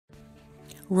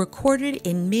Recorded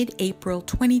in mid-April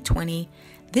 2020,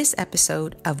 this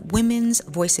episode of Women's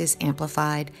Voices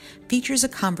Amplified features a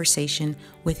conversation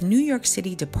with New York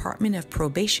City Department of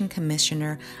Probation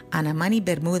Commissioner Ana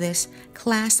Bermúdez,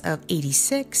 class of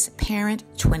 '86, parent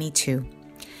 22.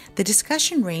 The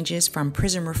discussion ranges from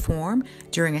prison reform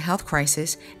during a health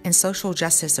crisis and social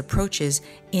justice approaches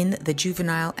in the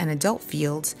juvenile and adult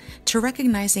fields to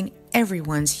recognizing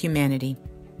everyone's humanity.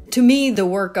 To me, the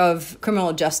work of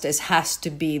criminal justice has to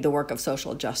be the work of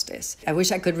social justice. I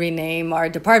wish I could rename our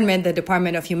department the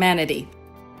Department of Humanity.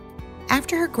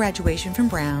 After her graduation from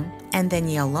Brown and then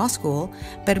Yale Law School,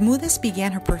 Bermúdez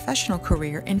began her professional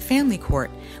career in family court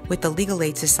with the Legal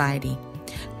Aid Society.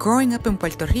 Growing up in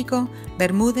Puerto Rico,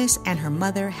 Bermúdez and her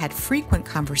mother had frequent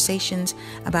conversations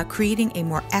about creating a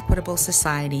more equitable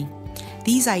society.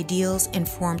 These ideals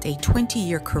informed a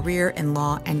 20-year career in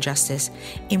law and justice,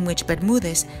 in which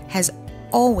Bermúdez has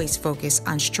always focused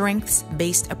on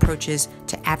strengths-based approaches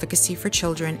to advocacy for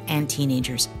children and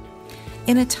teenagers.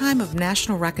 In a time of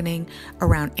national reckoning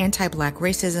around anti-Black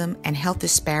racism and health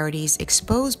disparities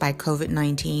exposed by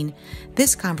COVID-19,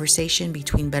 this conversation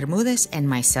between Bermúdez and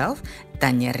myself,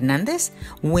 Tanya Hernandez,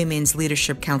 Women's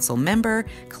Leadership Council member,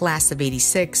 class of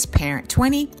 '86, parent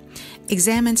 20,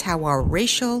 examines how our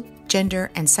racial,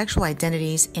 gender, and sexual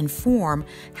identities inform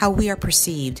how we are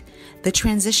perceived, the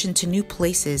transition to new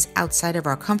places outside of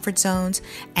our comfort zones,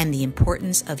 and the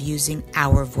importance of using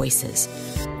our voices.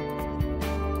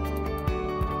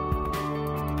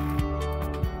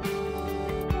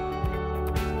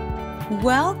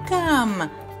 Welcome,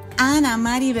 Ana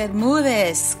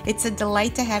Bermúdez. It's a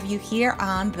delight to have you here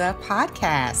on the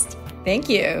podcast. Thank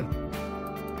you.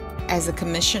 As a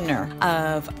commissioner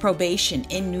of probation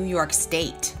in New York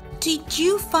State, did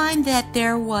you find that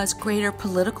there was greater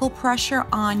political pressure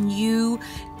on you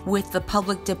with the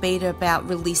public debate about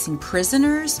releasing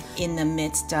prisoners in the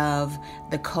midst of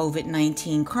the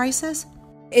COVID-19 crisis?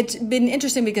 It's been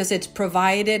interesting because it's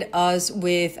provided us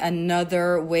with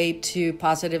another way to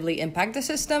positively impact the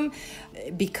system,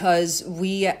 because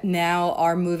we now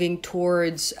are moving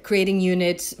towards creating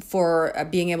units for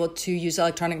being able to use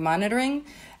electronic monitoring,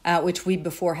 which we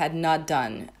before had not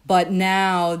done. But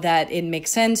now that it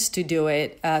makes sense to do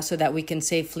it so that we can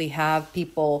safely have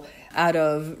people out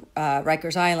of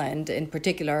Rikers Island in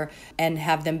particular and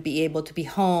have them be able to be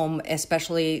home,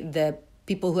 especially the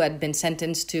people who had been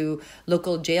sentenced to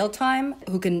local jail time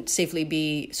who can safely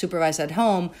be supervised at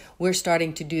home, we're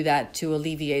starting to do that to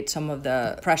alleviate some of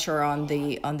the pressure on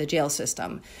the jail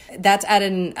system. That's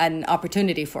added an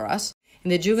opportunity for us. In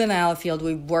the juvenile field,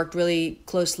 we've worked really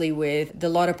closely with the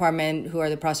law department, who are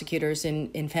the prosecutors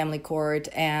in family court,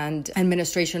 and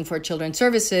administration for children's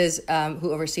services,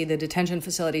 who oversee the detention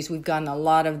facilities. We've gotten a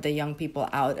lot of the young people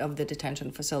out of the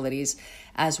detention facilities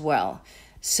as well.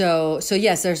 So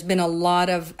yes, there's been a lot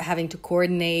of having to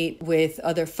coordinate with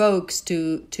other folks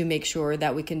to make sure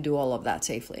that we can do all of that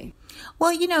safely.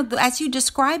 Well, as you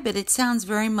describe it, it sounds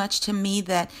very much to me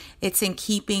that it's in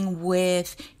keeping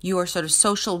with your sort of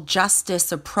social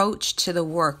justice approach to the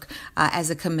work as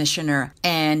a commissioner.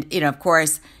 And, of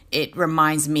course, it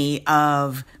reminds me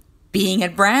of being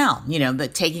at Brown,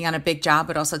 but taking on a big job,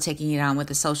 but also taking it on with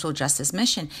a social justice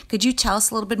mission. Could you tell us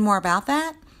a little bit more about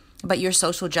that? About your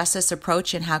social justice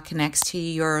approach and how it connects to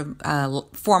your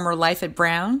former life at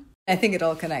Brown? I think it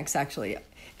all connects, actually.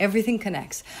 Everything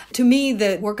connects. To me,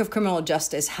 the work of criminal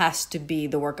justice has to be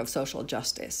the work of social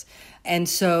justice. And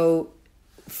so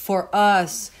for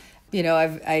us,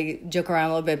 I joke around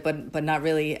a little bit, but not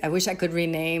really. I wish I could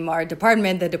rename our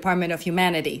department the Department of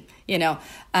Humanity,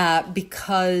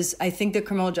 because I think the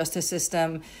criminal justice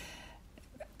system,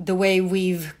 the way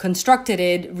we've constructed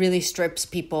it, really strips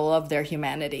people of their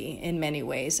humanity in many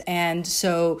ways. And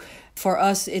so for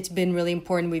us, it's been really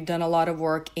important. We've done a lot of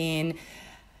work in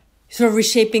sort of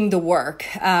reshaping the work.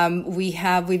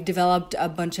 We've developed a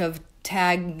bunch of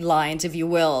taglines, if you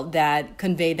will, that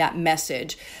convey that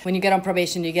message. When you get on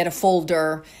probation, you get a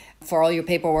folder for all your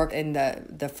paperwork. In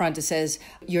the front, it says,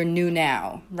 "You're new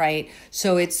now," right?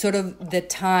 So it's sort of the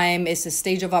time, it's a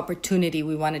stage of opportunity.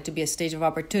 We want it to be a stage of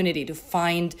opportunity to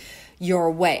find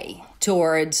your way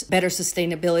towards better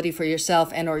sustainability for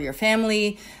yourself and or your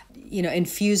family,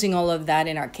 infusing all of that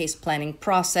in our case planning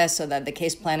process so that the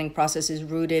case planning process is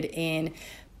rooted in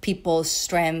people's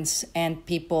strengths and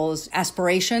people's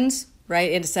aspirations,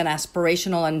 right? It's an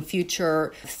aspirational and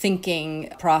future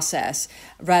thinking process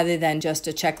rather than just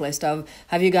a checklist of,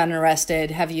 have you gotten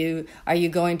arrested? Are you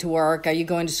going to work? Are you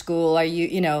going to school?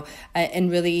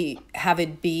 And really have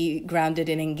it be grounded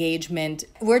in engagement.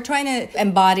 We're trying to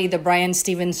embody the Brian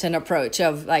Stevenson approach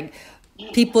of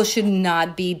people should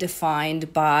not be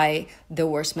defined by the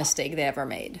worst mistake they ever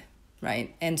made,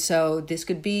 right? And so this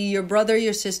could be your brother,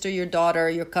 your sister, your daughter,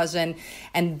 your cousin.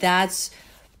 And that's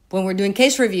when we're doing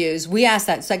case reviews, we ask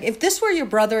that. It's like, if this were your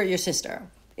brother or your sister,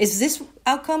 is this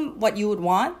outcome what you would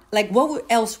want? Like, what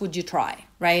else would you try,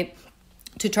 right?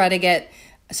 To try to get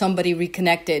somebody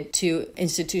reconnected to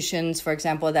institutions, for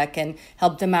example, that can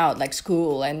help them out, like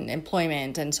school and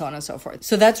employment and so on and so forth.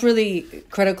 So that's really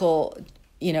critical,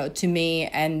 to me,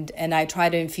 and I try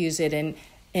to infuse it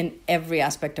in every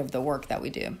aspect of the work that we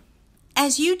do.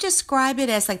 As you describe it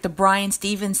as like the Brian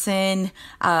Stevenson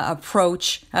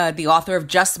approach, the author of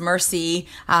Just Mercy,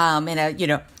 and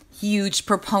a huge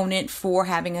proponent for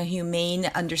having a humane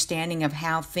understanding of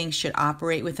how things should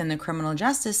operate within the criminal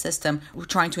justice system. We're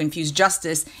trying to infuse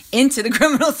justice into the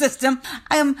criminal system.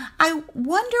 I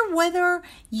wonder whether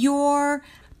your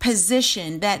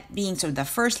position, that being sort of the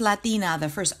first Latina, the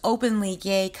first openly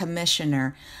gay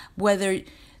commissioner, whether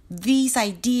these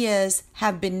ideas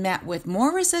have been met with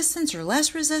more resistance or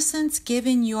less resistance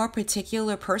given your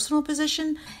particular personal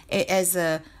position as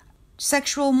a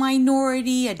sexual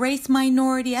minority, a race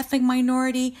minority, ethnic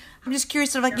minority. I'm just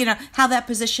curious sort of how that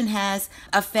position has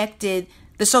affected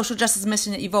the social justice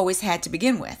mission that you've always had to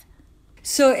begin with.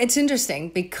 So it's interesting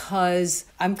because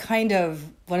I'm kind of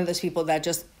one of those people that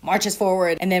just marches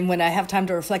forward. And then when I have time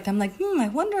to reflect, I'm like, I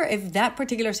wonder if that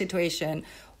particular situation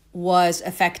was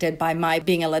affected by my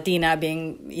being a Latina,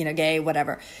 being, gay,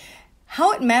 whatever.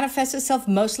 How it manifests itself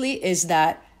mostly is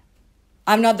that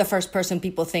I'm not the first person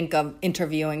people think of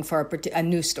interviewing for a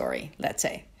news story, let's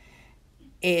say.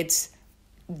 It's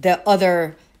the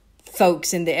other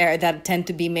folks in the area that tend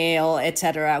to be male,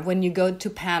 etc. When you go to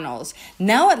panels,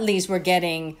 now at least we're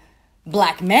getting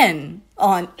Black men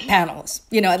on panels,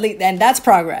 at least, and that's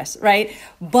progress, right?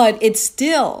 But it's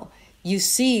still, you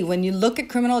see, when you look at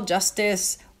criminal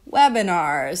justice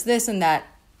webinars, this and that,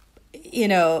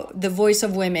 the voice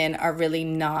of women are really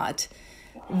not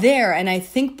there. And I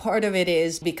think part of it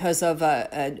is because of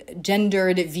a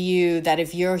gendered view that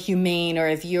if you're humane or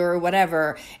if you're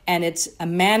whatever, and it's a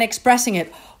man expressing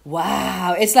it,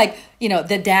 wow, it's like,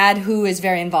 the dad who is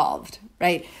very involved,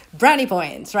 right? Brownie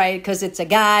points, right? Because it's a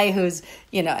guy who's,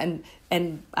 and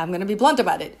I'm going to be blunt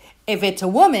about it. If it's a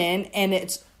woman and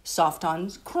it's soft on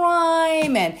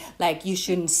crime and like you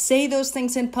shouldn't say those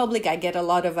things in public, I get a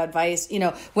lot of advice.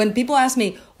 When people ask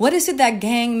me, what is it that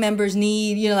gang members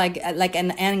need, like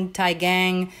an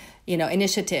anti-gang,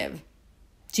 initiative?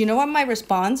 Do you know what my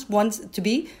response wants to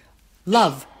be?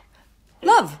 Love,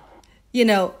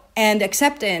 and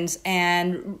acceptance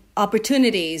and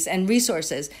opportunities and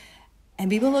resources. And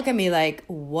people look at me like,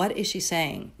 what is she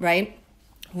saying, right?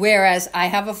 Whereas I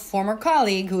have a former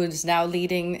colleague who is now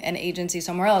leading an agency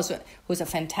somewhere else, who's a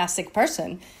fantastic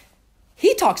person.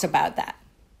 He talks about that.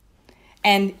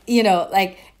 And,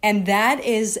 and that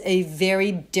is a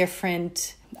very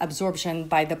different absorption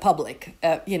by the public,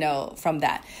 from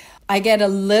that. I get a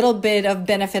little bit of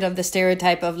benefit of the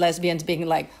stereotype of lesbians being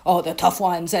like, oh, the tough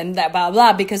ones and that blah,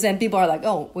 blah, because then people are like,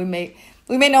 oh, we may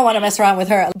not want to mess around with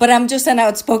her, but I'm just an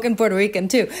outspoken Puerto Rican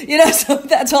too, so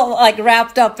that's all like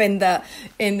wrapped up in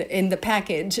the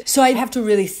package. So I have to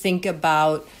really think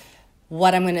about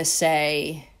what I'm going to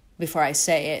say before I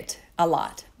say it a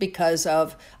lot, because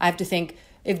I have to think,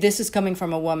 if this is coming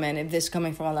from a woman, if this is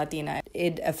coming from a Latina,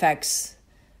 it affects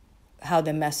how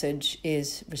the message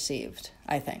is received,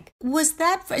 I think. Was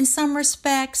that, in some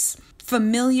respects,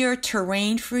 familiar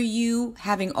terrain for you,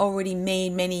 having already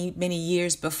made many, many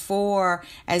years before,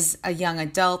 as a young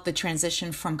adult, the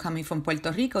transition from coming from Puerto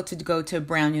Rico to go to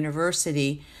Brown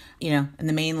University, in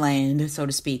the mainland, so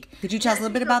to speak? Could you tell us a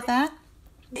little bit about that?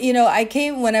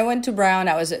 When I went to Brown,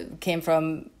 came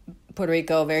from Puerto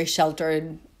Rico, very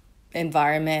sheltered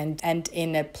environment, and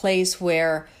in a place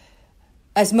where,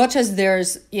 as much as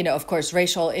there's, of course,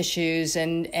 racial issues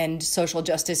and social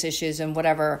justice issues and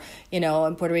whatever, in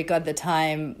Puerto Rico at the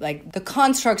time, like the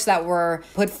constructs that were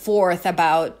put forth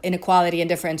about inequality and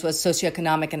difference was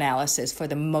socioeconomic analysis for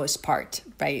the most part,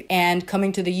 right? And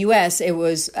coming to the U.S., it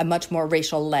was a much more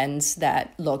racial lens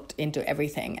that looked into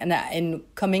everything. And in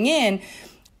coming in,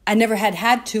 I never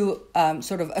had to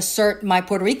sort of assert my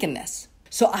Puerto Ricanness.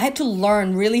 So I had to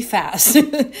learn really fast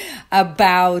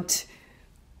about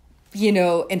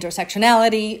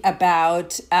intersectionality,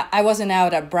 about, I wasn't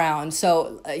out at Brown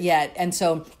yet. And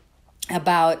so I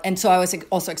was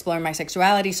also exploring my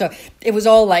sexuality. So it was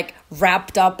all like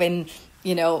wrapped up in,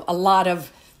 a lot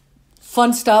of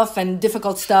fun stuff and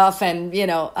difficult stuff. And,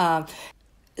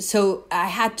 so I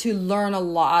had to learn a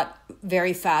lot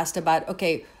very fast about,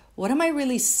 okay, what am I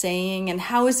really saying? And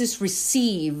how is this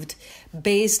received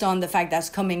based on the fact that's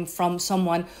coming from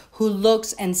someone who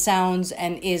looks and sounds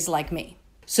and is like me?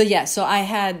 So yeah, so I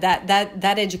had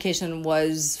that education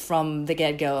was from the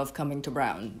get-go of coming to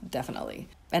Brown, definitely.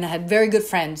 And I had very good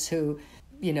friends who,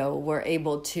 were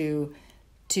able to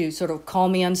sort of call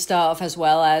me on stuff, as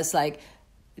well as like,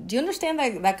 do you understand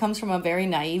that comes from a very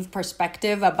naive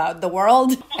perspective about the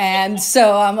world? And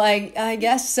so I'm like, I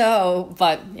guess so,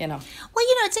 but. Well,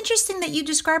 it's interesting that you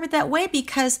describe it that way,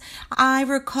 because I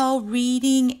recall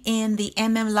reading in the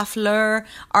M.M. Lafleur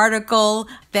article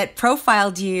that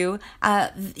profiled you,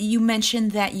 you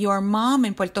mentioned that your mom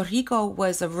in Puerto Rico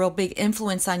was a real big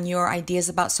influence on your ideas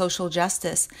about social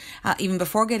justice, even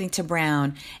before getting to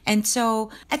Brown. And so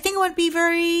I think it would be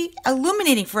very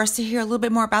illuminating for us to hear a little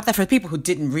bit more about that for people who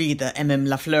didn't read the M.M.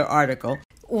 Lafleur article.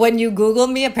 When you Google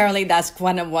me, apparently that's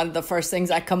one of the first things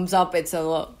that comes up. It's a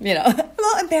little, a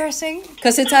little embarrassing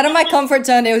because it's out of my comfort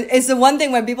zone. It's the one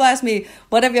thing when people ask me,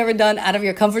 what have you ever done out of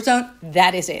your comfort zone?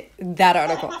 That is it, that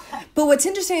article. But what's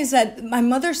interesting is that my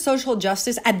mother's social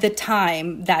justice at the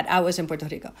time that I was in Puerto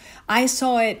Rico, I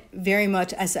saw it very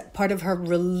much as a part of her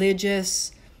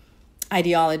religious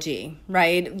ideology,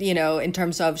 right? In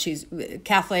terms of she's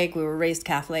Catholic, we were raised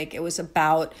Catholic. It was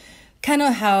about kind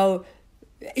of how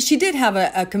she did have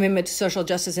a commitment to social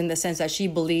justice in the sense that she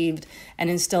believed and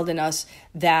instilled in us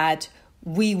that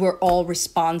we were all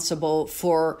responsible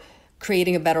for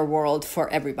creating a better world for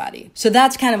everybody. So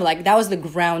that's kind of like, that was the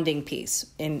grounding piece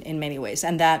in many ways.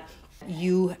 And that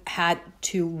you had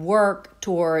to work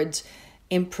towards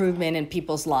improvement in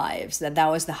people's lives, that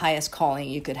was the highest calling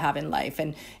you could have in life.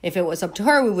 And if it was up to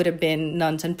her, we would have been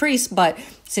nuns and priests. But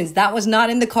since that was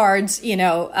not in the cards,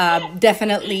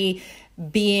 definitely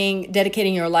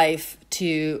dedicating your life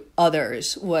to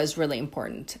others was really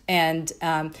important. And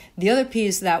the other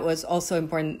piece that was also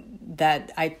important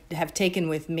that I have taken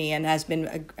with me and has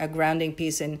been a grounding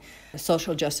piece in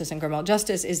social justice and criminal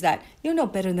justice is that you know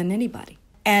better than anybody.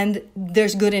 And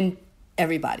there's good in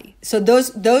everybody. So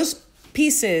those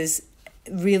pieces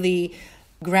really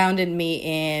grounded me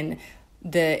in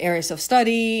the areas of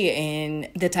study, in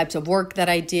the types of work that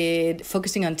I did,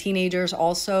 focusing on teenagers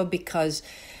also, because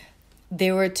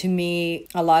they were, to me,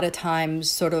 a lot of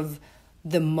times sort of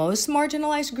the most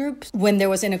marginalized groups. When there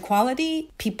was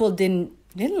inequality, people didn't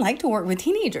like to work with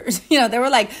teenagers. They were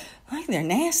like they're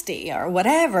nasty or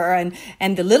whatever.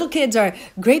 And the little kids are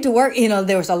great to work.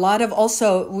 There was a lot of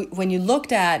also, when you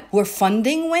looked at where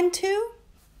funding went to,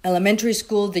 elementary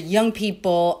school, the young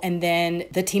people, and then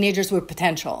the teenagers with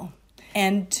potential.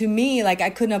 And to me, I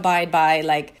couldn't abide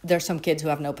by, there's some kids who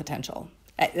have no potential.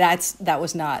 That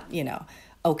was not,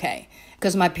 okay.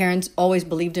 Because my parents always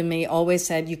believed in me, always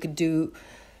said you could do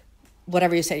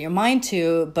whatever you set your mind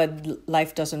to, but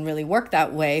life doesn't really work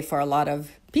that way for a lot of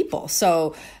people.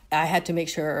 So I had to make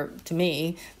sure, to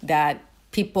me, that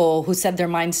people who set their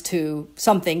minds to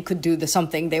something could do the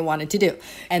something they wanted to do.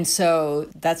 And so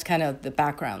that's kind of the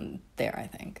background there, I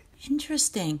think.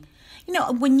 Interesting.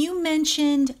 When you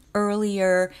mentioned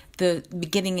earlier the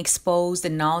getting exposed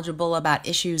and knowledgeable about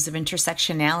issues of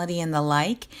intersectionality and the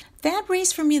like, that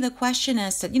raised for me the question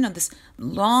as to, this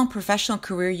long professional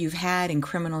career you've had in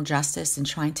criminal justice and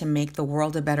trying to make the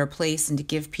world a better place and to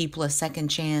give people a second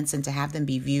chance and to have them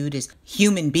be viewed as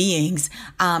human beings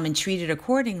and treated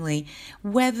accordingly,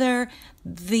 whether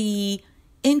the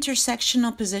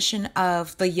intersectional position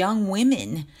of the young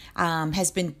women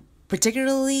has been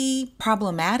particularly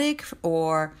problematic,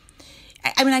 or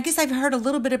I guess I've heard a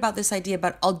little bit about this idea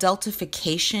about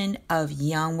adultification of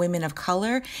young women of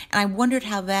color, and I wondered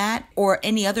how that or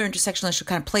any other intersectional issue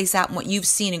kind of plays out in what you've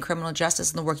seen in criminal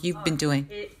justice and the work you've been doing.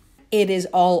 It is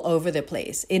all over the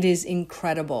place. It is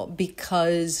incredible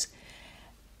because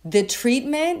the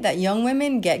treatment that young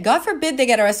women get, God forbid they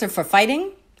get arrested for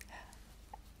fighting,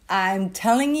 I'm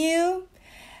telling you,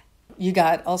 you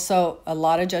got also a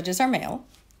lot of judges are male,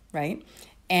 right?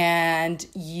 And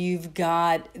you've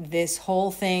got this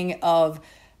whole thing of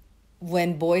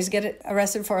when boys get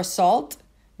arrested for assault,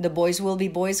 the boys will be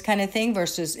boys kind of thing,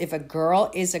 versus if a girl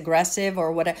is aggressive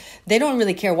or whatever, they don't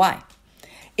really care why.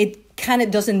 It kind of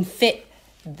doesn't fit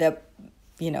the,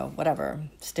 whatever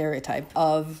stereotype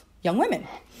of young women.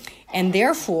 And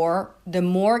therefore, the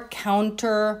more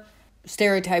counter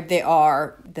stereotype they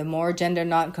are, the more gender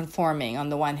non-conforming on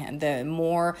the one hand, the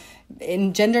more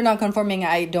in gender non-conforming,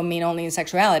 I don't mean only in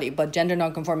sexuality, but gender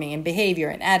non-conforming in behavior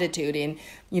and attitude, in,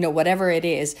 whatever it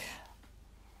is.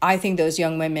 I think those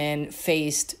young women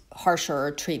faced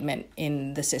harsher treatment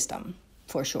in the system,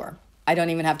 for sure. I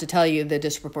don't even have to tell you the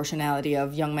disproportionality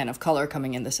of young men of color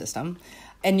coming in the system.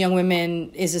 And young women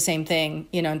is the same thing,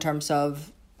 in terms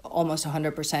of almost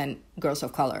 100% girls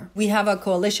of color. We have a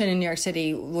coalition in New York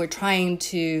City. We're trying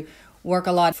to work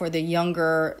a lot for the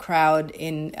younger crowd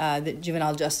in the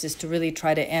juvenile justice to really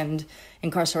try to end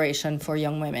incarceration for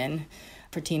young women,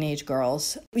 for teenage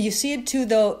girls. You see it too,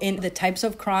 though, in the types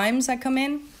of crimes that come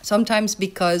in. Sometimes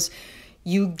because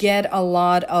you get a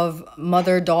lot of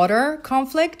mother-daughter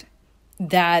conflict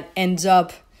that ends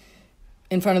up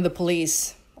in front of the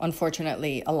police,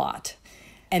 unfortunately, a lot.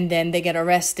 And then they get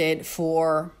arrested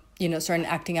for, certain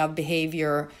acting out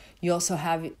behavior. You also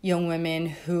have young women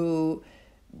who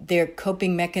their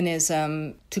coping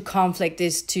mechanism to conflict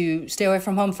is to stay away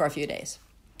from home for a few days.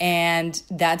 And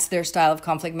that's their style of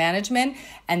conflict management.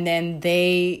 And then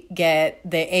they get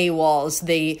the AWOLs,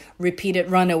 the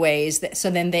repeated runaways. So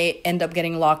then they end up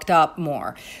getting locked up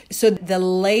more. So the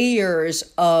layers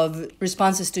of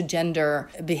responses to gender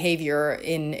behavior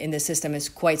in the system is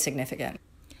quite significant.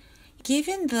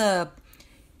 Given the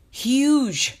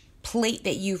huge plate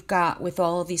that you've got with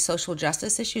all of these social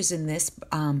justice issues in this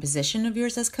position of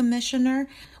yours as commissioner,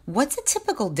 what's a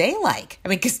typical day like? I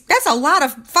mean, because that's a lot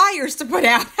of fires to put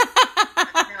out.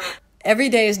 Every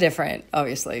day is different,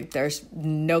 obviously. There's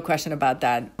no question about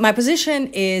that. My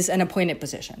position is an appointed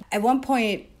position. At one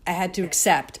point, I had to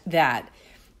accept that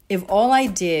if all I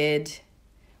did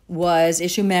was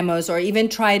issue memos or even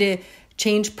try to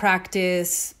change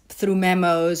practice through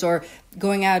memos or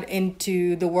going out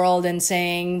into the world and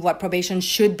saying what probation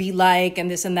should be like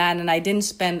and this and that, and I didn't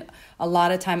spend a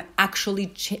lot of time actually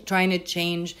trying to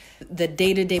change the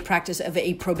day-to-day practice of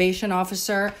a probation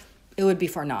officer, it would be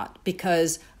for naught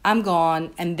because I'm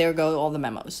gone and there go all the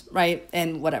memos, right?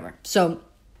 And whatever. So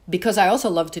because I also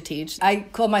love to teach, I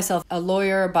call myself a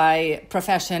lawyer by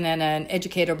profession and an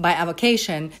educator by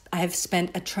avocation. I have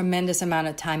spent a tremendous amount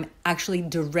of time actually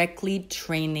directly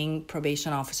training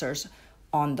probation officers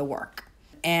on the work.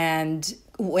 And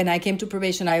when I came to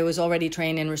probation, I was already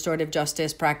trained in restorative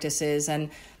justice practices and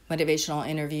motivational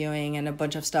interviewing and a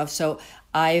bunch of stuff. So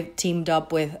I've teamed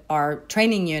up with our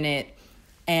training unit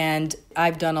and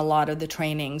I've done a lot of the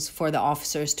trainings for the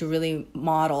officers to really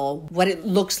model what it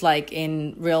looks like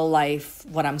in real life,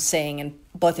 what I'm saying, and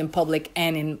both in public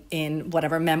and in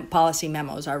whatever policy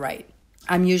memos I write.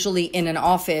 I'm usually in an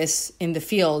office in the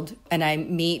field and I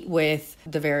meet with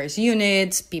the various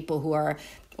units, people who are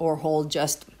or hold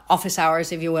just office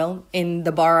hours, if you will, in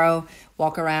the borough,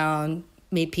 walk around,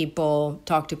 meet people,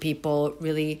 talk to people,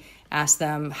 really ask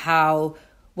them how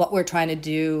what we're trying to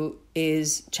do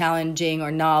is challenging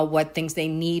or not, what things they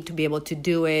need to be able to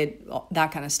do it,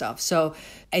 that kind of stuff. So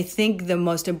I think the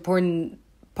most important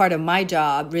part of my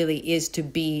job really is to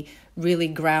be really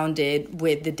grounded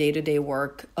with the day-to-day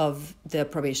work of the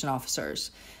probation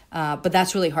officers. But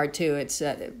that's really hard too. It's,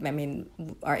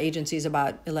 our agency is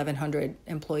about 1,100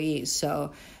 employees.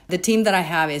 So the team that I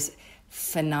have is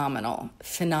phenomenal.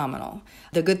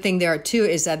 The good thing there too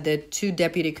is that the two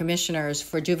deputy commissioners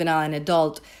for juvenile and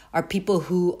adult are people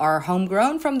who are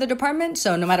homegrown from the department.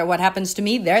 So no matter what happens to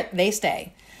me, they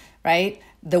stay, right?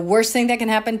 The worst thing that can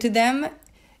happen to them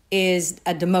is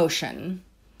a demotion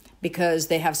because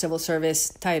they have civil service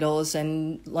titles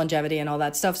and longevity and all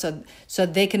that stuff. So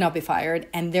they cannot be fired,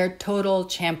 and they're total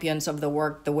champions of the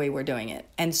work the way we're doing it.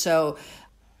 And so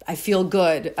I feel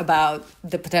good about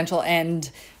the potential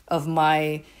end of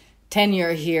my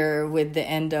tenure here with the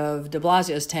end of de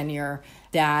Blasio's tenure,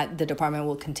 that the department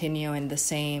will continue in the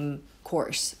same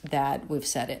course that we've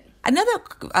set it. Another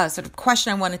sort of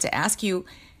question I wanted to ask you,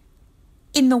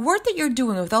 in the work that you're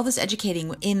doing with all this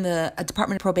educating in the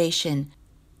Department of Probation,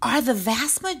 are the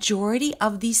vast majority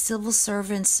of these civil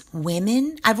servants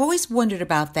women? I've always wondered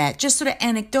about that. Just sort of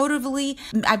anecdotally,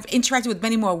 I've interacted with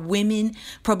many more women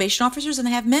probation officers than I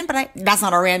have men, but that's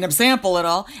not a random sample at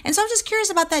all. And so I'm just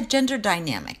curious about that gender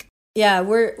dynamic. Yeah,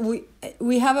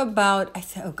 we have about,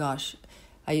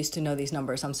 I used to know these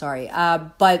numbers, I'm sorry,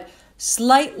 but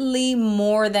slightly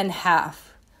more than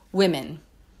half women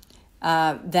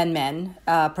than men,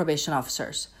 probation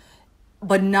officers,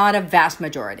 but not a vast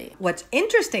majority. What's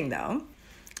interesting, though,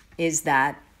 is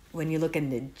that when you look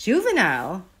in the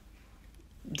juvenile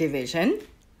division,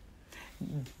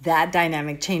 that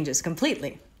dynamic changes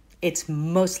completely. It's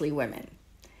mostly women.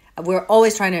 We're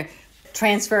always trying to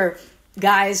transfer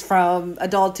guys from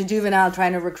adult to juvenile,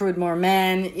 trying to recruit more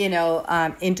men,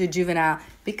 into juvenile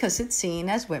because it's seen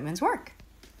as women's work.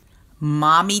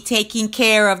 Mommy taking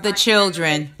care of the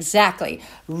children. Exactly.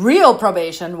 Real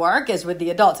probation work is with the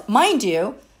adults. Mind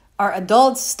you, our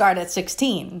adults start at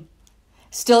 16.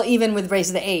 Still, even with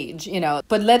raise the age,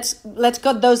 But let's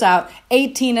cut those out.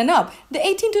 18 and up. The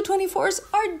 18 to 24s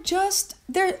are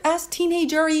they're as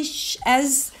teenager-ish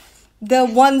as the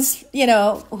ones,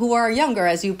 who are younger,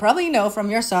 as you probably know from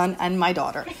your son and my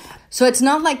daughter. So it's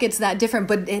not like it's that different,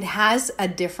 but it has a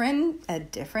different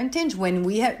tinge. When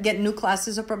we get new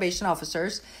classes of probation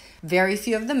officers, very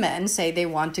few of the men say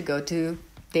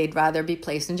they'd rather be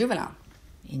placed in juvenile.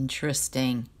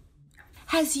 Interesting.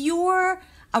 Has your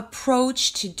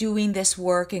approach to doing this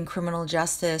work in criminal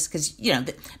justice, because,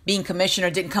 being commissioner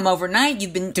didn't come overnight,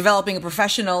 you've been developing a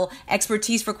professional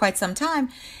expertise for quite some time.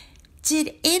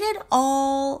 Did it at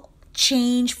all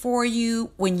change for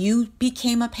you when you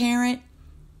became a parent?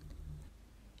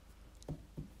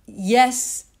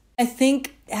 Yes. I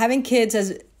think having kids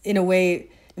has, in a way,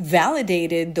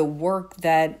 validated the work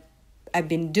that I've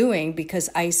been doing, because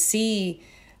I see,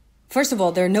 first of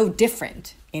all, they're no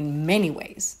different in many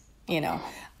ways.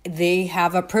 They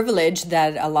have a privilege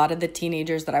that a lot of the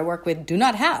teenagers that I work with do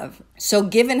not have. So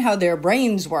given how their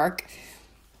brains work,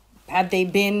 had they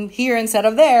been here instead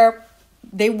of there,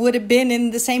 they would have been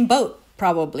in the same boat,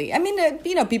 probably. I mean,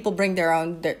 people bring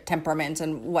their temperaments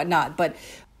and whatnot, but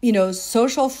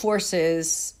social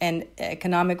forces and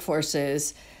economic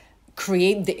forces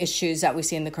create the issues that we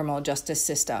see in the criminal justice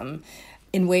system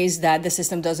in ways that the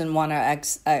system doesn't want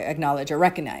to acknowledge or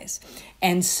recognize.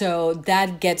 And so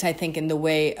that gets, I think, in the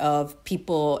way of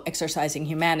people exercising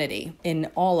humanity in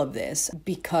all of this,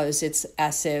 because it's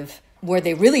as if were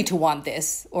they really to want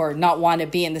this or not want to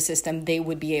be in the system, they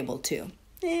would be able to.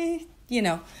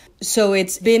 So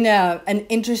it's been an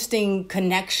interesting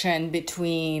connection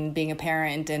between being a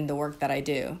parent and the work that I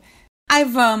do.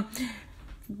 I've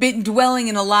been dwelling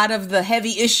in a lot of the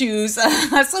heavy issues,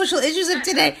 social issues of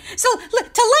today. So to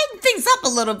lighten things up a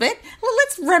little bit,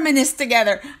 let's reminisce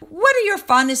together. What are your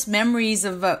fondest memories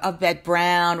of at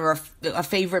Brown, or a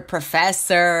favorite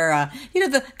professor?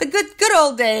 The good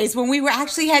old days when we were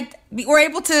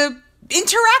able to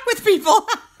interact with people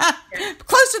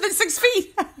closer than 6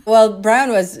 feet. Well,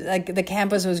 Brown was the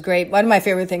campus was great. One of my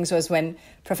favorite things was when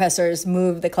professors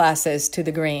moved the classes to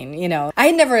the green. I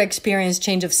had never experienced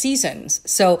change of seasons,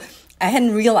 so I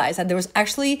hadn't realized that there was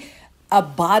actually a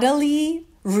bodily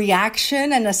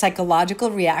reaction and a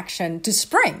psychological reaction to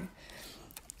spring.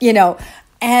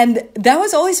 And that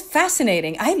was always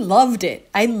fascinating. I loved it.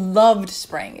 I loved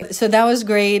spring. So that was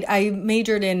great. I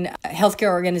majored in healthcare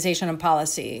organization and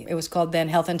policy. It was called then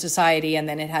Health and Society, and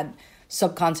then it had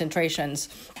sub-concentrations.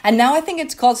 And now I think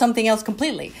it's called something else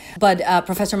completely. But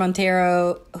Professor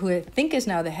Montero, who I think is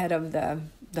now the head of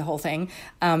the whole thing,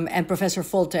 and Professor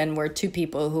Fulton were two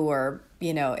people who were,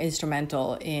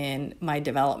 instrumental in my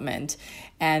development.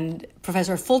 And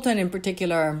Professor Fulton in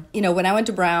particular, when I went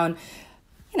to Brown,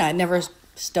 I never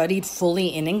studied fully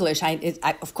in English.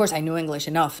 Of course, I knew English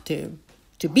enough to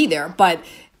be there, but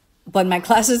my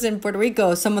classes in Puerto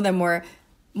Rico,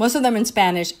 most of them in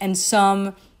Spanish, and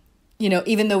some,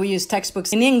 even though we used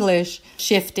textbooks in English,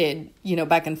 shifted,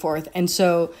 back and forth. And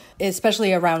so,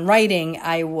 especially around writing,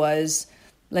 I was,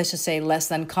 let's just say, less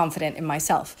than confident in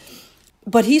myself.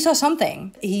 But he saw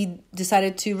something. He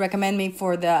decided to recommend me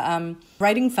for the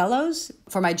writing fellows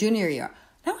for my junior year.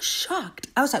 And I was shocked.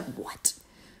 I was like, what?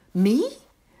 Me?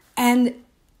 And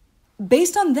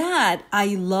based on that,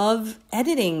 I love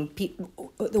editing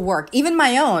the work, even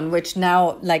my own, which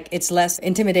now it's less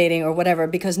intimidating or whatever,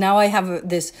 because now I have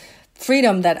this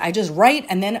freedom that I just write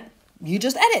and then you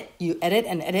just edit. You edit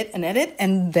and edit and edit,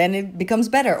 and then it becomes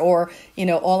better. Or,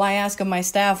 all I ask of my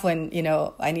staff when,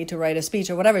 I need to write a speech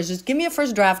or whatever is just give me a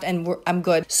first draft and I'm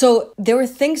good. So there were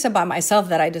things about myself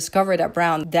that I discovered at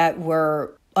Brown that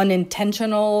were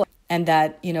unintentional, and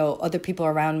that, other people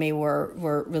around me were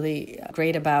really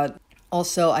great about.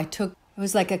 Also, it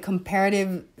was like a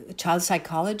comparative child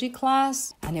psychology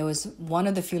class, and it was one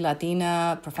of the few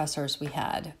Latina professors we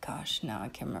had. Gosh, now I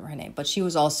can't remember her name, but she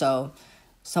was also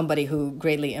somebody who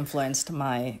greatly influenced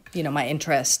my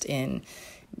interest in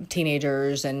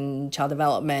teenagers and child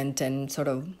development and sort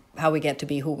of how we get to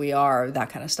be who we are, that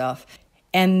kind of stuff.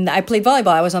 And I played volleyball.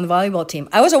 I was on the volleyball team.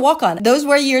 I was a walk-on. Those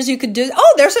were years you could do,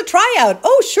 there's a tryout.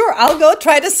 Oh, sure, I'll go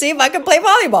try to see if I can play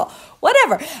volleyball.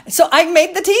 Whatever. So I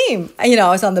made the team. I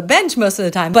was on the bench most of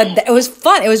the time. But it was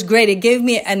fun. It was great. It gave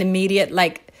me an immediate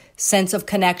sense of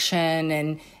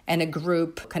connection and a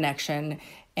group connection.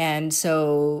 And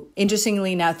so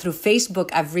interestingly now through Facebook,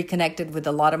 I've reconnected with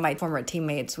a lot of my former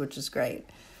teammates, which is great.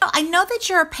 I know that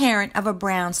you're a parent of a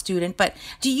Brown student, but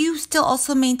do you still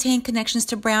also maintain connections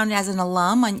to Brown as an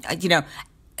alum,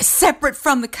 separate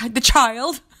from the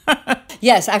child?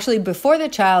 Yes, actually, before the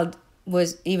child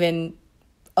was even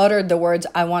uttered the words,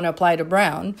 I want to apply to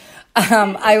Brown,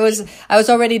 I was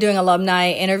already doing alumni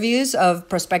interviews of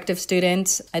prospective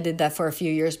students. I did that for a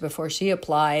few years before she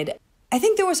applied. I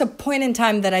think there was a point in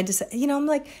time that I just, I'm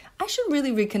like, I should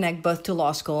really reconnect both to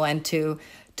law school and to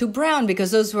Brown,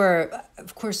 because those were,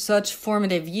 of course, such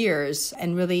formative years,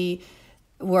 and really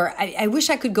were, I wish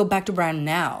I could go back to Brown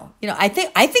now. I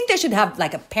think they should have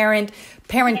like a parent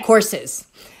courses,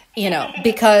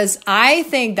 because I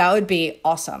think that would be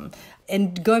awesome.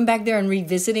 And going back there and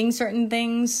revisiting certain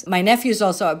things. My nephew's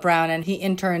also at Brown, and he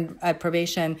interned at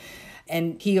Probation.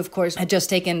 And he, of course, had just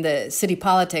taken the city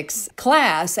politics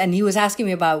class, and he was asking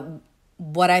me about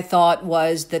what I thought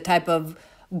was the type of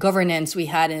governance we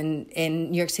had in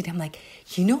New York City. I'm like,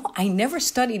 I never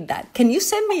studied that. Can you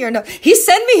send me your notes? He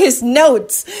sent me his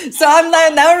notes. So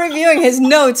I'm now reviewing his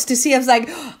notes to see. I was like,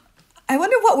 I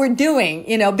wonder what we're doing,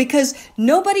 because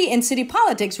nobody in city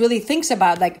politics really thinks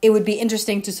about, like, it would be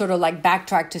interesting to sort of like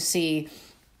backtrack to see,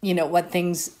 what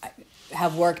things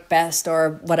have worked best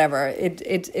or whatever.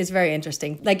 It's very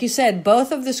interesting. Like you said,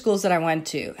 both of the schools that I went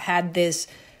to had this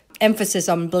emphasis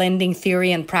on blending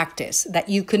theory and practice,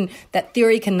 that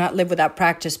theory cannot live without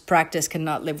practice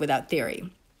cannot live without theory.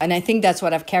 And I think that's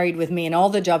what I've carried with me in all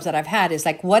the jobs that I've had, is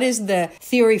like, what is the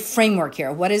theory framework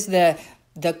here? What is the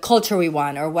culture we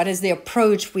want, or what is the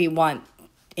approach we want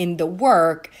in the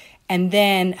work? And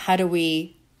then how do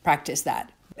we practice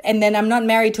that? And then I'm not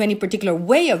married to any particular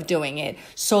way of doing it,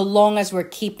 so long as we're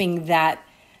keeping that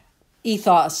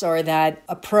ethos or that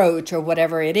approach or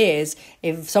whatever it is.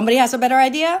 If somebody has a better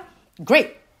idea,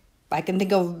 great. I can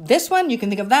think of this one, you can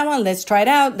think of that one. Let's try it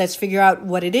out. Let's figure out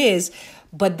what it is.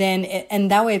 But then,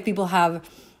 and that way, if people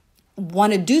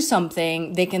want to do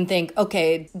something, they can think,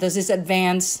 okay, does this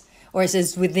advance, or is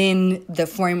this within the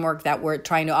framework that we're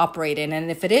trying to operate in? And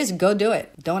if it is, go do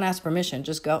it. Don't ask permission,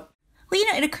 just go. Well,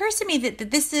 it occurs to me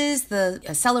that this is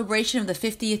a celebration of the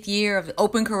 50th year of the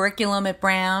open curriculum at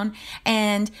Brown.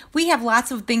 And we have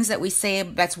lots of things that we say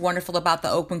that's wonderful about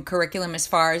the open curriculum, as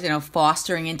far as,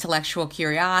 fostering intellectual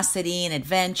curiosity and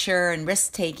adventure and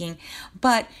risk-taking.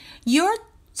 But your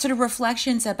sort of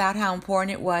reflections about how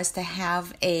important it was to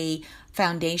have a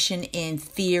foundation in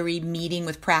theory meeting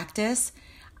with practice,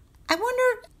 I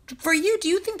wonder, for you, do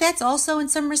you think that's also in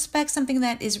some respects something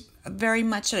that is very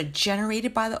much sort of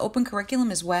generated by the open curriculum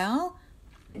as well?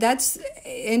 That's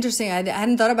interesting. I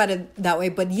hadn't thought about it that way,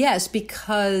 but yes,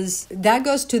 because that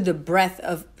goes to the breadth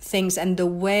of things and the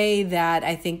way that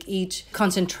I think each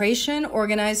concentration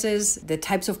organizes the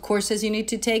types of courses you need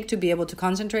to take to be able to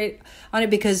concentrate on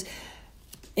it. Because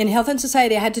in health and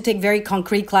society, I had to take very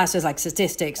concrete classes like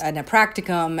statistics and a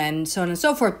practicum and so on and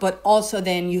so forth. But also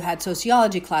then you had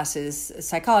sociology classes,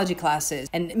 psychology classes,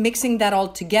 and mixing that all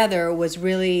together was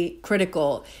really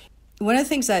critical. One of the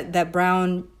things that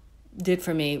Brown did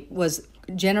for me was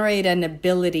generate an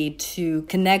ability to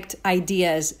connect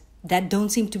ideas that don't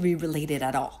seem to be related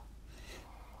at all.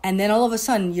 And then all of a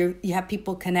sudden you have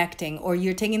people connecting, or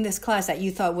you're taking this class that you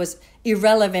thought was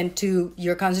irrelevant to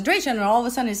your concentration. And all of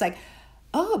a sudden it's like,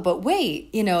 oh, but wait,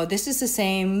 this is the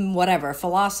same, whatever,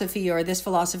 philosophy, or this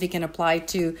philosophy can apply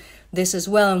to this as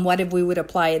well. And what if we would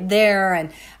apply it there?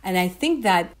 And I think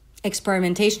that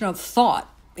experimentation of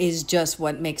thought is just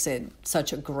what makes it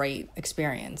such a great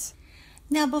experience.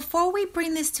 Now, before we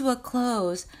bring this to a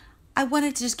close, I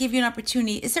wanted to just give you an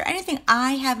opportunity. Is there anything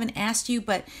I haven't asked you,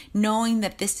 but knowing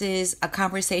that this is a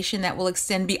conversation that will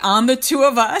extend beyond the two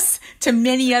of us to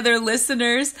many other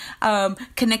listeners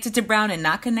connected to Brown and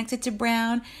not connected to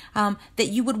Brown, that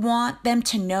you would want them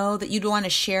to know, that you'd want to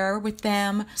share with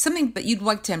them, something that you'd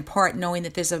like to impart, knowing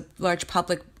that there's a large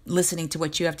public listening to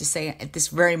what you have to say at this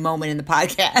very moment in the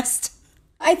podcast?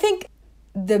 I think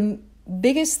the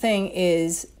biggest thing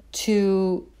is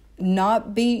to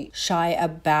not be shy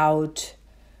about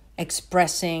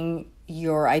expressing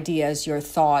your ideas, your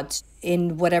thoughts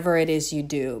in whatever it is you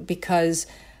do, because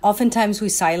oftentimes we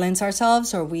silence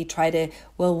ourselves, or we try to,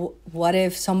 well, what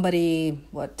if somebody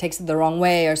takes it the wrong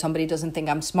way, or somebody doesn't think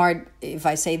I'm smart if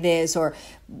I say this, or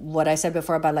what I said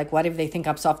before about like, what if they think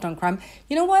I'm soft on crime?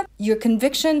 You know what? Your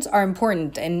convictions are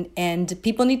important, and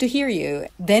people need to hear you.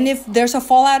 Then if there's a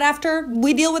fallout after,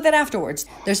 we deal with it afterwards.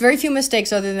 There's very few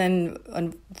mistakes other than,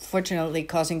 unfortunately,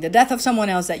 causing the death of someone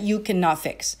else that you cannot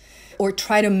fix or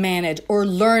try to manage or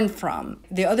learn from.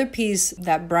 The other piece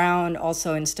that Brown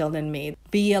also instilled in me,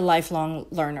 be a lifelong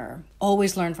learner.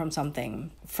 Always learn from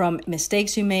something, from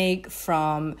mistakes you make,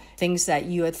 from things that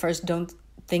you at first don't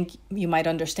think you might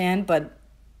understand, but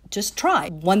just try.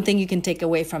 One thing you can take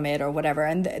away from it or whatever.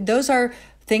 And those are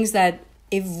things that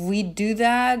if we do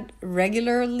that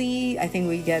regularly, I think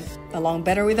we get along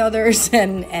better with others,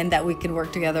 and that we can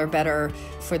work together better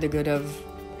for the good of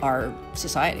our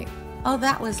society. Oh,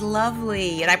 that was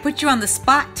lovely. And I put you on the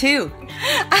spot too.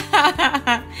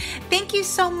 Thank you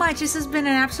so much. This has been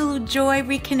an absolute joy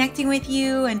reconnecting with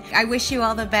you. And I wish you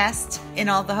all the best in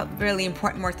all the really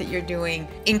important work that you're doing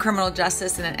in criminal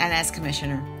justice and as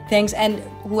commissioner. Thanks. And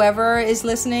whoever is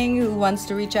listening who wants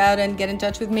to reach out and get in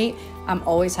touch with me, I'm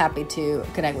always happy to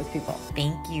connect with people.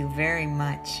 Thank you very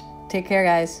much. Take care,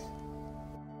 guys.